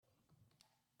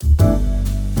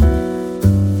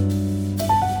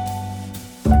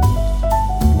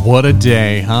What a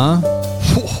day, huh?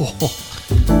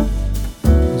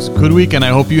 It was a good weekend. I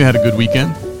hope you had a good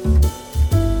weekend.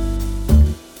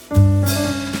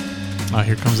 Oh,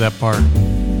 here comes that part.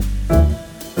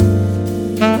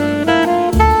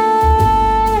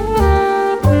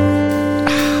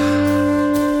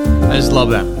 I just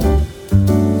love that.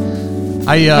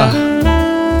 I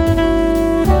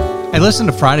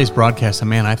listened to Friday's broadcast, and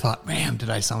man, I thought, man, did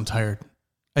I sound tired?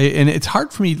 And it's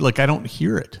hard for me, like I don't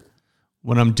hear it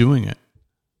when I'm doing it.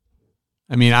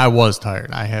 I mean, I was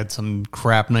tired. I had some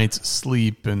crap nights of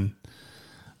sleep, and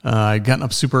I'd gotten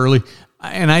up super early.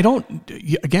 And I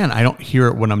don't hear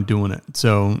it when I'm doing it.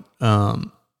 So,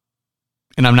 and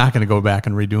I'm not going to go back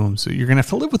and redo them. So you're going to have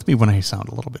to live with me when I sound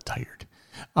a little bit tired.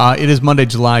 It is Monday,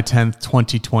 July 10th,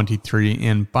 2023.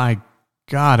 And by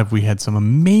God, have we had some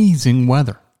amazing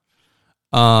weather.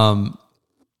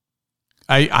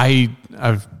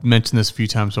 I've mentioned this a few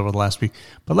times over the last week,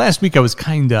 but last week I was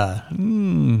kind of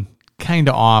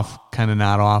off, kind of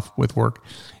not off with work.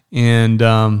 And,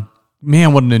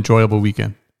 man, what an enjoyable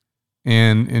weekend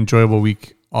and enjoyable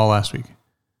week all last week.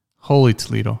 Holy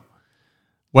Toledo.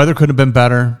 Weather could have been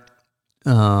better.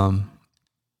 I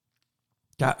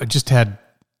just had a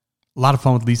lot of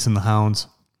fun with Lisa and the Hounds.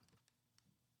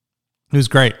 It was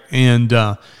great. And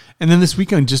then this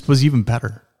weekend just was even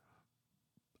better.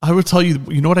 I would tell you,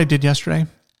 you know what I did yesterday?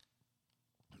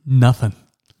 Nothing.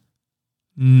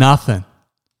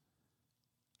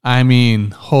 I mean,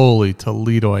 holy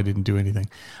Toledo, I didn't do anything.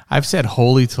 I've said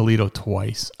holy Toledo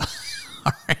twice.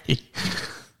 All right.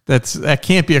 That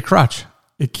can't be a crutch.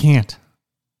 It can't.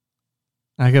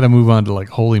 I got to move on to like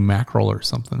holy mackerel or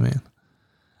something, man.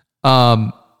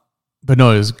 But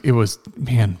no, it was,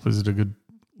 man, was it a good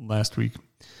last week?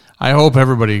 I hope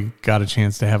everybody got a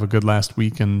chance to have a good last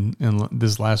week and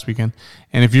this last weekend.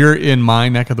 And if you're in my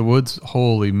neck of the woods,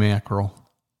 holy mackerel.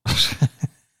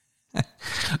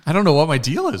 I don't know what my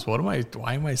deal is.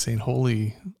 Why am I saying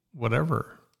holy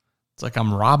whatever? It's like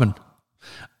I'm robbing.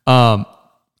 I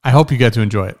hope you got to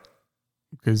enjoy it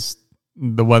because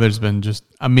the weather's been just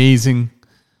amazing.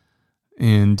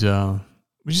 And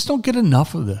we just don't get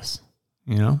enough of this,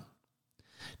 you know?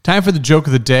 Time for the joke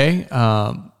of the day.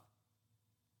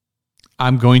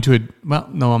 I'm going to, well,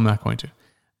 no, I'm not going to.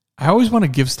 I always want to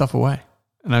give stuff away,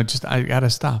 and I got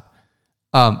to stop.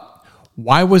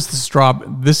 Why was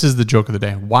this is the joke of the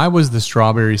day. Why was the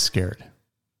strawberry scared?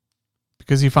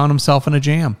 Because he found himself in a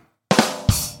jam.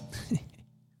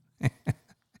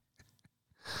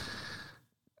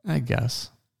 I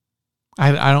guess.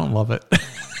 I don't love it.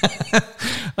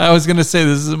 I was going to say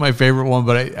this isn't my favorite one,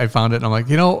 but I found it, and I'm like,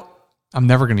 I'm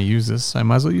never going to use this. I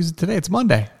might as well use it today. It's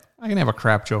Monday. I can have a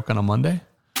crap joke on a Monday.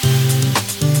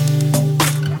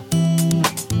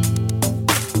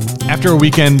 After a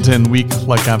weekend and week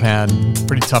like I've had,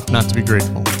 pretty tough not to be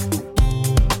grateful.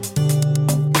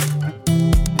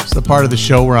 It's the part of the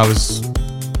show where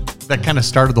that kind of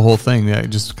started the whole thing. I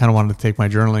just kind of wanted to take my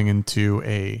journaling into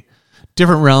a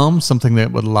different realm, something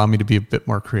that would allow me to be a bit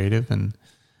more creative. And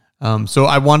so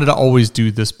I wanted to always do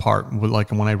this part,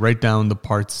 like when I write down the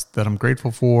parts that I'm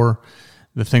grateful for,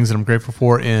 the things that I'm grateful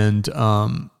for. And,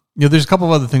 there's a couple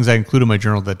of other things I include in my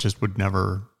journal that just would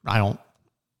never,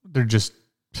 they're just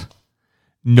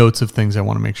notes of things I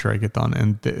want to make sure I get done.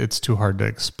 And it's too hard to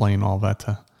explain all that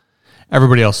to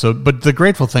everybody else. So, but the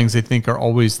grateful things I think are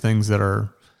always things that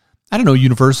are,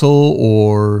 universal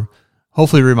or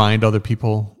hopefully remind other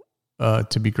people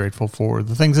to be grateful for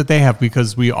the things that they have,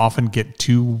 because we often get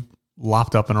too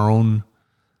locked up in our own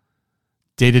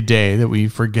day to day that we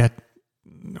forget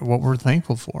what we're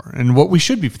thankful for and what we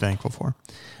should be thankful for.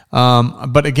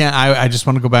 But again, I just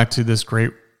want to go back to this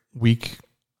great week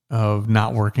of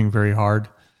not working very hard,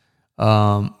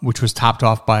 which was topped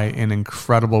off by an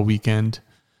incredible weekend.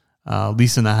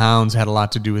 Lisa and the Hounds had a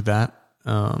lot to do with that.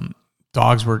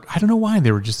 Dogs were, I don't know why,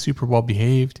 they were just super well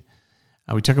behaved.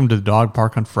 We took them to the dog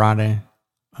park on Friday.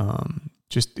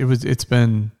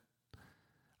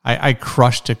 I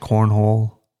crushed at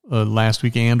cornhole last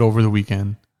week and over the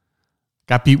weekend.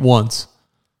 Got beat once.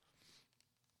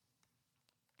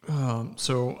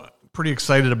 So pretty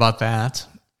excited about that.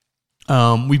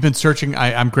 We've been searching.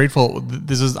 I'm grateful.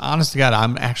 This is honest to God.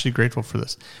 I'm actually grateful for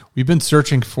this. We've been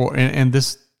searching for, and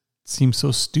this seems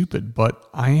so stupid, but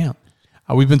I am.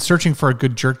 We've been searching for a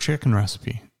good jerk chicken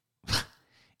recipe,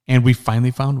 and we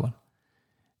finally found one.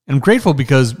 And I'm grateful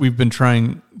because we've been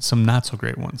trying some not so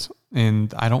great ones,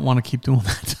 and I don't want to keep doing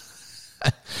that.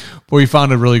 But we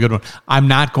found a really good one. I'm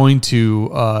not going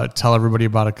to tell everybody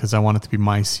about it because I want it to be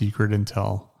my secret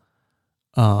until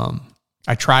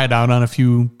I try it out on a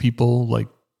few people. Like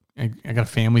I got a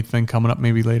family thing coming up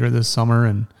maybe later this summer,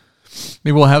 and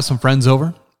maybe we'll have some friends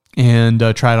over. and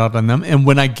try it out on them. And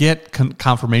when I get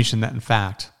confirmation that, in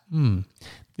fact,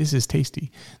 this is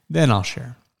tasty, then I'll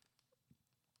share.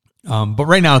 But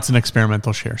right now it's an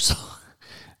experimental share, so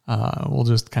we'll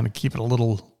just kind of keep it a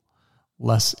little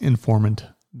less informant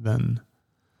than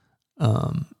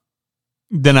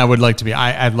I would like to be.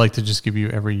 I'd like to just give you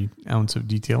every ounce of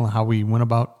detail on how we went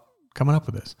about coming up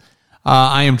with this.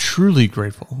 I am truly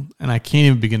grateful, and I can't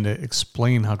even begin to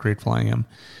explain how grateful I am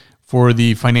for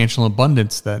the financial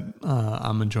abundance that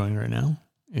I'm enjoying right now.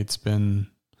 It's been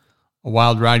a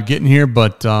wild ride getting here,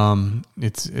 but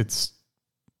it's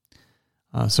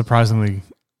surprisingly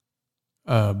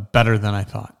better than I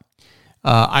thought.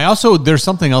 There's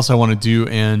something else I want to do,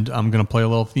 and I'm going to play a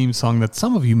little theme song that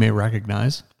some of you may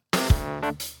recognize.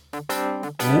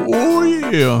 Oh,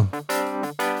 yeah.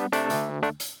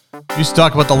 Used to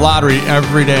talk about the lottery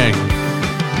every day.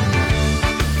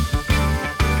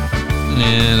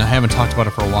 And I haven't talked about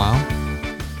it for a while.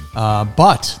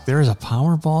 But there is a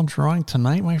Powerball drawing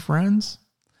tonight, my friends.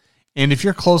 And if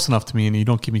you're close enough to me and you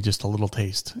don't give me just a little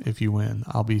taste, if you win,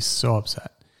 I'll be so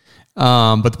upset.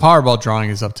 But the Powerball drawing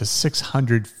is up to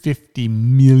 $650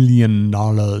 million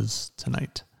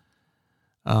tonight.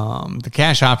 The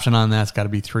cash option on that's got to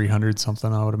be 300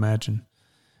 something, I would imagine.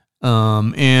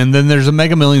 And then there's a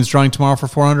Mega Millions drawing tomorrow for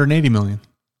 480 million.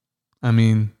 I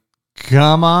mean,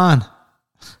 come on.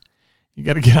 You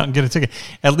got to get out and get a ticket.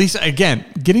 At least, again,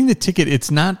 getting the ticket,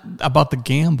 it's not about the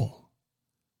gamble.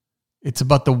 It's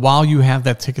about while you have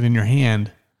that ticket in your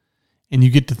hand and you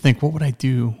get to think, what would I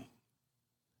do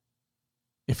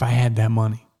if I had that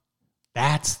money?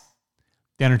 That's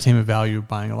the entertainment value of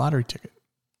buying a lottery ticket.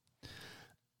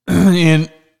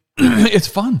 And it's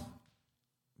fun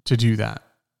to do that.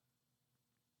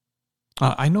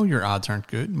 I know your odds aren't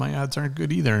good. My odds aren't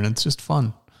good either, and it's just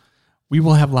fun. We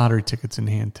will have lottery tickets in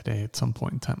hand today at some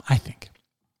point in time, I think.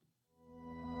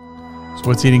 So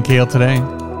what's eating kale today?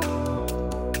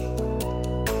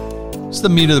 This is the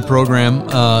meat of the program.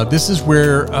 This is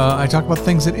where I talk about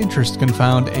things that interest,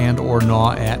 confound, and or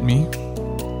gnaw at me.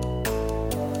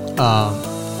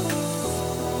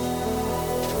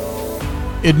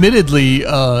 Admittedly,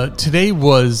 today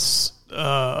was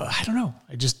I don't know.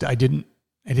 I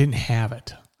didn't have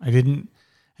it. I didn't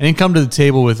come to the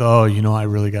table with, I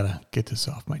really got to get this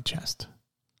off my chest.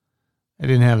 I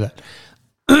didn't have that.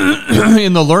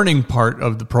 In the learning part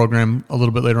of the program a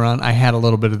little bit later on, I had a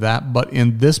little bit of that, but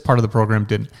in this part of the program,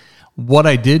 didn't. What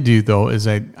I did do, though, is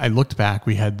I looked back.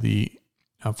 We had the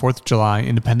 4th of July,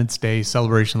 Independence Day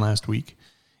celebration last week.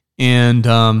 And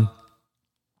I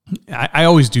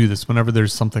always do this whenever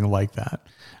there's something like that.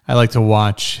 I like to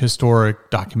watch historic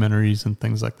documentaries and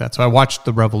things like that. So I watched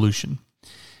The Revolution.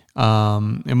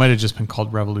 It might have just been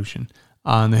called Revolution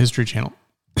on the History Channel.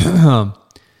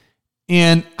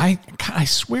 And I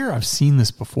swear I've seen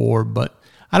this before, but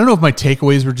I don't know if my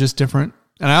takeaways were just different.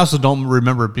 And I also don't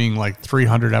remember it being like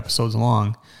 300 episodes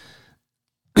long.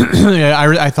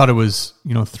 I thought it was,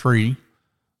 3,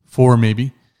 4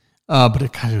 maybe. But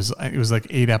it was like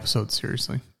 8 episodes,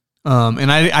 seriously.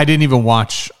 And I didn't even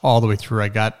watch all the way through.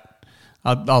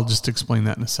 I'll just explain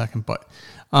that in a second. But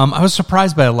I was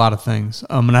surprised by a lot of things.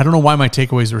 And I don't know why my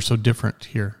takeaways were so different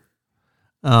here.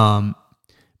 But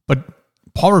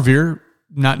Paul Revere,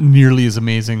 not nearly as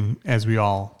amazing as we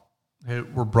all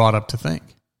were brought up to think.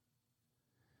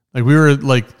 Like we were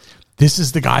like, this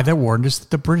is the guy that warned us that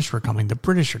the British were coming. The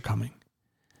British are coming.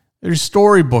 There's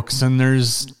storybooks and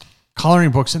there's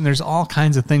coloring books and there's all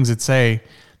kinds of things that say,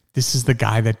 this is the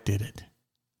guy that did it.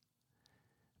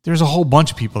 There's a whole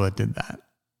bunch of people that did that.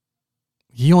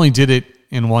 He only did it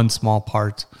in one small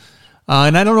part.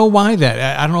 And I don't know why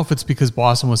that. I don't know if it's because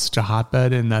Boston was such a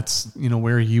hotbed and that's,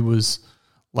 where he was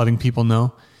letting people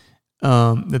know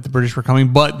that the British were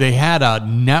coming. But they had a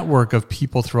network of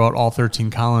people throughout all 13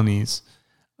 colonies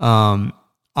on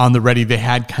the ready. They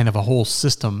had kind of a whole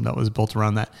system that was built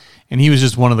around that. And he was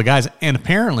just one of the guys. And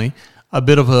apparently a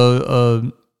bit of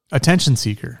a attention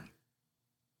seeker.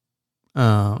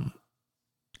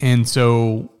 And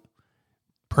so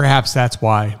perhaps that's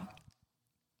why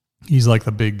he's like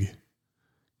the big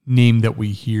name that we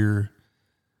hear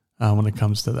when it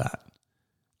comes to that.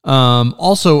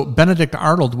 Also, Benedict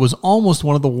Arnold was almost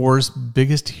one of the war's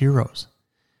biggest heroes.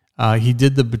 He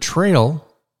did the betrayal,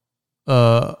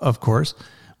 of course,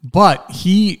 but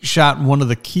he shot one of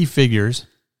the key figures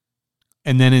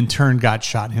and then in turn got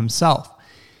shot himself.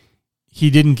 He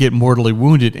didn't get mortally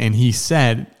wounded, and he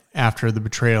said after the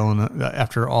betrayal and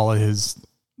after all of his,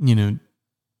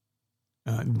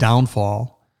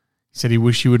 downfall, he said he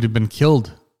wished he would have been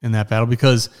killed in that battle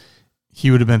because he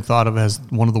would have been thought of as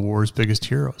one of the war's biggest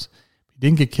heroes. If he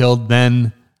didn't get killed,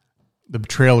 then the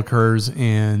betrayal occurs,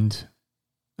 and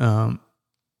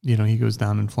he goes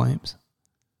down in flames.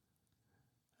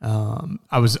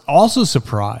 I was also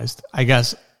surprised. I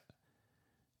guess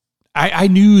I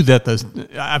knew that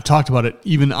I've talked about it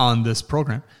even on this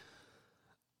program.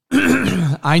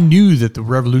 I knew that the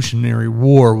Revolutionary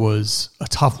War was a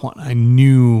tough one. I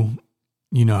knew,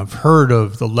 I've heard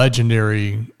of the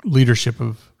legendary leadership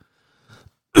of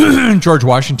George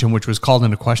Washington, which was called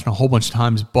into question a whole bunch of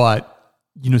times. But,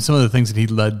 some of the things that he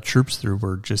led troops through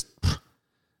were just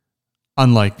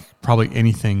unlike probably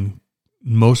anything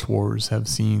most wars have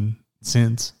seen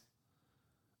since.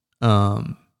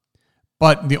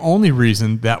 But the only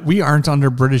reason that we aren't under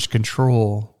British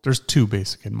control, there's two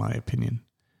basic, in my opinion.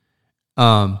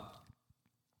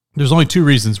 There's only two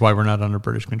reasons why we're not under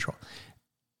British control.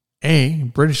 A,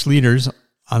 British leaders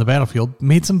on the battlefield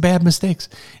made some bad mistakes.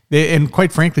 And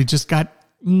quite frankly, just got,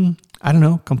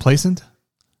 complacent.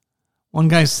 One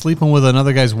guy's sleeping with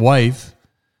another guy's wife.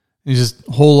 And just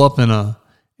hole up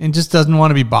and just doesn't want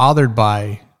to be bothered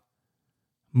by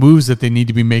moves that they need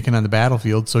to be making on the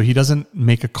battlefield. So he doesn't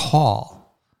make a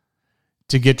call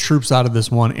to get troops out of this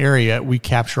one area. We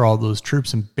capture all those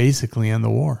troops and basically end the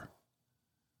war.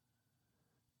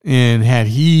 And had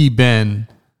he been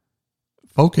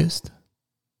focused,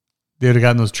 they would have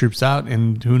gotten those troops out,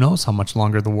 and who knows how much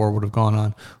longer the war would have gone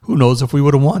on. Who knows if we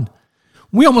would have won.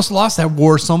 We almost lost that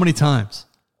war so many times.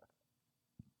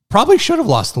 Probably should have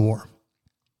lost the war.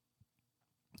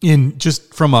 In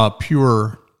just from a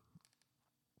pure,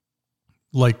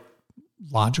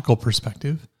 logical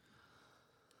perspective.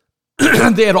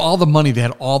 They had all the money, they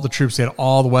had all the troops, they had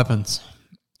all the weapons.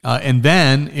 And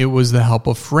then it was the help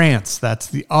of France. That's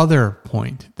the other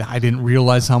point. That I didn't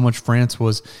realize how much France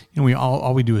was.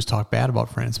 All we do is talk bad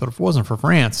about France. But if it wasn't for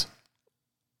France,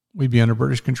 we'd be under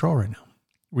British control right now.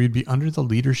 We'd be under the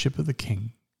leadership of the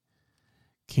king,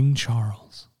 King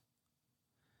Charles.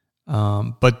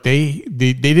 But they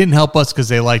didn't help us because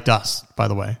they liked us, by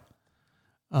the way.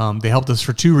 They helped us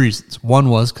for two reasons. One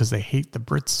was because they hate the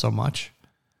Brits so much.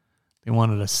 They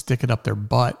wanted to stick it up their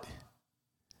butt.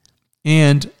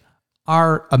 And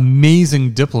our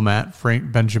amazing diplomat,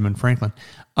 Benjamin Franklin.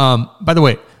 By the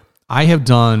way, I have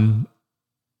done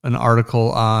an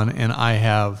article on, and I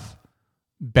have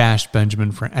bashed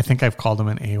Benjamin Franklin. I think I've called him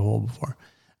an a-hole before.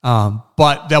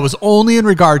 But that was only in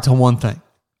regard to one thing.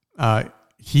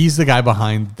 He's the guy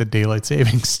behind the daylight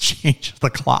savings change of the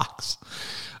clocks.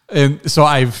 And so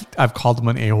I've called him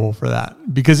an a-hole for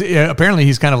that, because apparently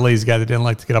he's kind of a lazy guy that didn't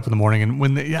like to get up in the morning.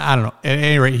 And I don't know. At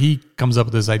any rate, he comes up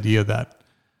with this idea that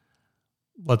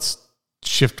let's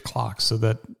shift clocks so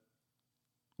that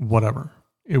wort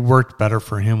it worked better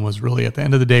for him was really at the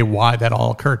end of the day why that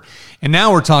all occurred. And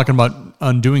now we're talking about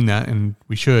undoing that, and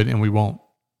we should, and we won't.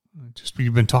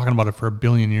 We've been talking about it for 1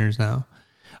 billion years now.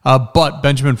 But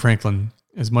Benjamin Franklin,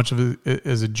 as much of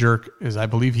as a jerk as I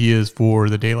believe he is for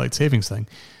the daylight savings thing,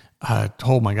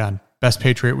 oh my God, best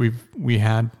patriot we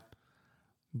had,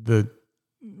 the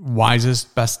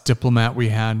wisest, best diplomat we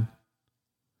had.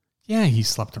 Yeah, he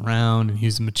slept around and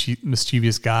he's a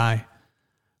mischievous guy.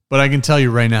 But I can tell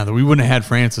you right now that we wouldn't have had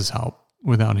France's help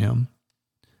without him.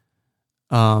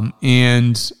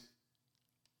 And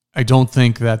I don't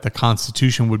think that the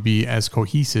Constitution would be as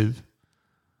cohesive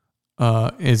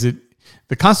as it.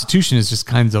 The Constitution is just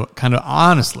kind of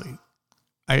honestly,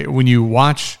 when you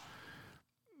watch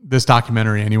this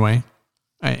documentary anyway,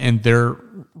 and their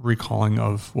recalling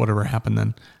of whatever happened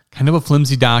then, kind of a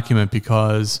flimsy document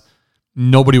because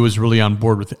nobody was really on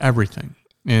board with everything.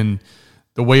 And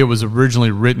the way it was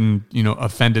originally written,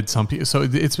 offended some people. So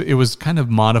it was kind of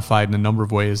modified in a number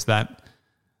of ways that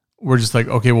we're just like,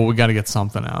 okay, well, we got to get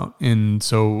something out. And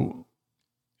so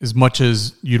as much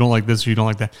as you don't like this or you don't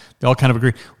like that, they all kind of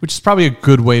agree, which is probably a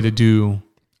good way to do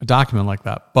a document like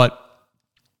that. But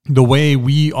the way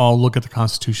we all look at the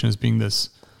Constitution as being this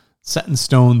set in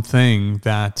stone thing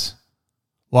that,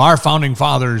 well, our founding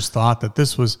fathers thought that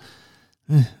this was,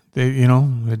 it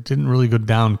didn't really go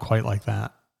down quite like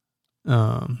that.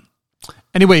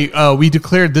 Anyway, we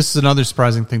declared, this is another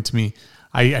surprising thing to me.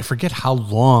 I forget how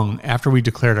long after we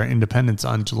declared our independence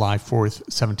on July 4th,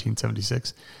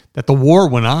 1776, that the war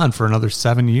went on for another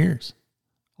 7 years.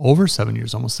 Over 7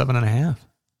 years, almost 7.5.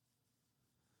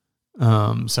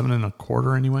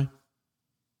 7.25 anyway.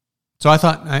 So I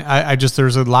thought, I just,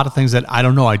 there's a lot of things that I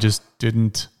don't know. I just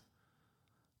didn't,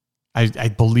 I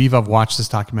believe I've watched this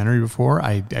documentary before.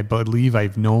 I believe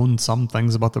I've known some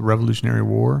things about the Revolutionary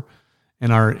War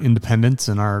and our independence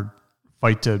and our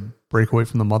fight to break away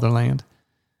from the motherland.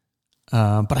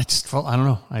 But I just felt, I don't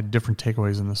know, I had different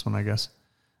takeaways in this one, I guess.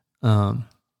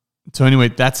 So anyway,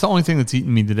 that's the only thing that's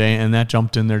eaten me today, and that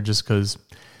jumped in there just because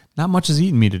not much is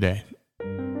eating me today.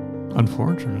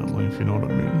 Unfortunately, if you know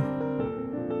what I mean.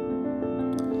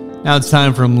 Now it's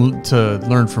time to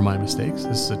learn from my mistakes.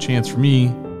 This is a chance for me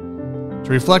to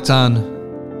reflect on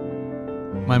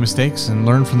my mistakes and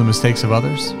learn from the mistakes of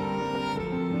others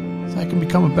so I can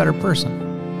become a better person,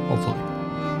 hopefully.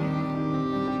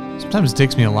 Sometimes it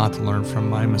takes me a lot to learn from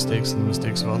my mistakes and the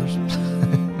mistakes of others.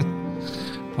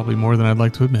 Probably more than I'd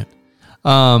like to admit.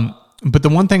 But the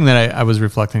one thing that I was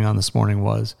reflecting on this morning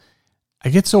was I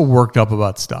get so worked up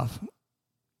about stuff.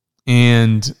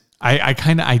 And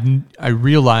I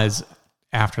realize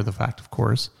after the fact, of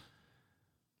course,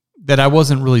 that I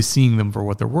wasn't really seeing them for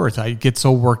what they're worth. I get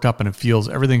so worked up and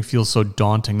everything feels so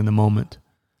daunting in the moment.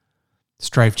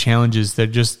 Strife challenges that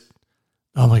just,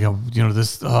 oh my God,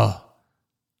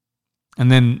 and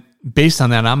then based on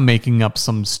that, I'm making up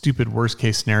some stupid worst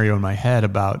case scenario in my head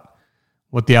about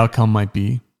what the outcome might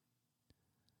be.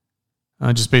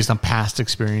 Just based on past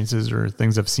experiences or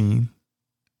things I've seen.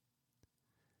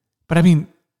 But I mean,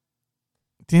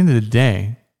 at the end of the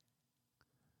day,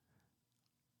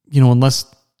 unless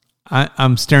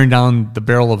I'm staring down the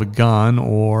barrel of a gun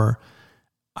or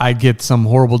I get some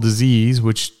horrible disease,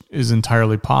 which is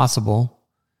entirely possible,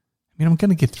 I'm going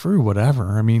to get through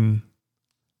whatever.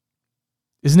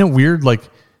 Isn't it weird? Like,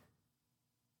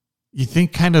 you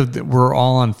think kind of that we're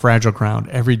all on fragile ground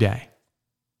every day,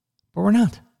 but we're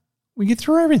not. We get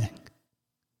through everything.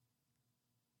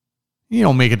 You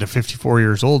don't make it to 54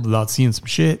 years old without seeing some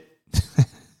shit.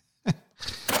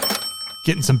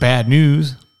 Getting some bad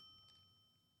news.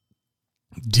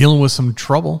 Dealing with some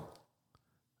trouble.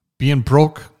 Being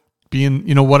broke. Being,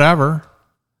 whatever.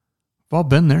 We've all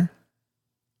been there.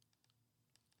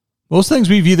 Most things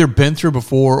we've either been through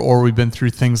before or we've been through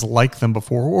things like them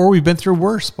before or we've been through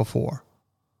worse before.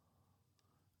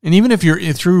 And even if you're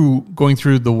going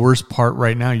through the worst part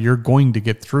right now, you're going to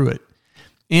get through it.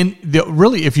 And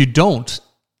really, if you don't,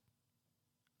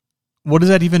 what does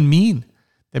that even mean?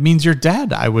 That means you're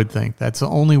dead, I would think. That's the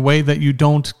only way that you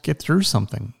don't get through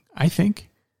something, I think.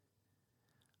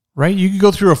 Right? You could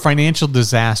go through a financial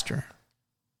disaster.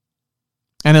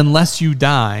 And unless you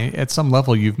die, at some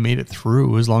level, you've made it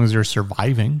through as long as you're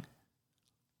surviving.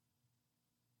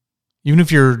 Even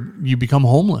if you become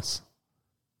homeless,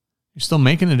 you're still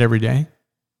making it every day.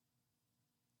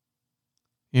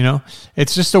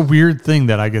 It's just a weird thing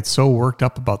that I get so worked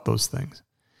up about those things.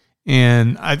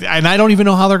 And I don't even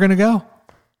know how they're going to go.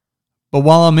 But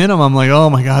while I'm in them, I'm like, oh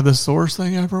my God, this is the worst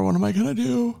thing ever. What am I going to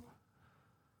do?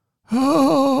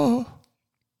 Oh.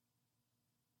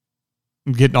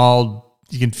 I'm getting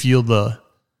you can feel the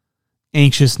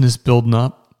anxiousness building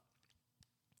up.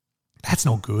 That's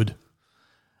no good.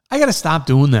 I got to stop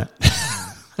doing that.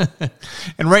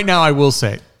 And right now I will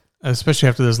say, especially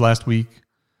after this last week,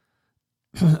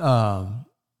 some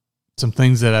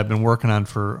things that I've been working on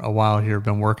for a while here have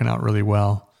been working out really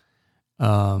well.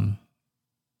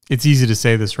 It's easy to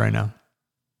say this right now.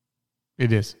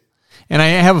 It is. And I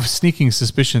have a sneaking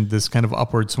suspicion this kind of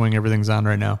upward swing everything's on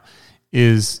right now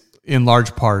is in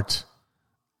large part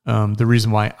the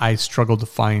reason why I struggle to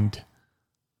find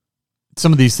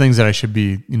some of these things that I should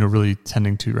be, really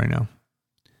tending to right now.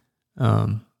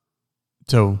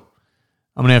 So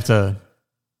I'm going to have to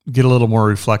get a little more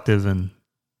reflective and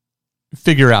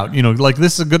figure out, like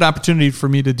this is a good opportunity for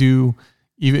me to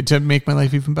make my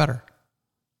life even better.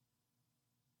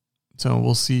 So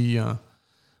we'll see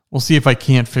if I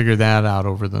can't figure that out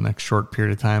over the next short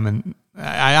period of time. And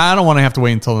I don't want to have to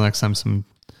wait until the next time some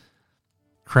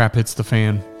crap hits the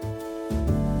fan.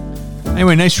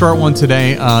 Anyway, nice short one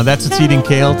today. That's It's Eating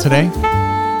Kale today.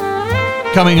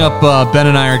 Coming up, Ben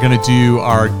and I are going to do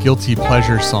our guilty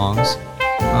pleasure songs.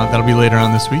 That'll be later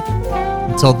on this week.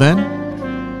 Until then,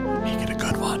 make it a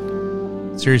good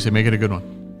one. Seriously, make it a good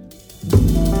one.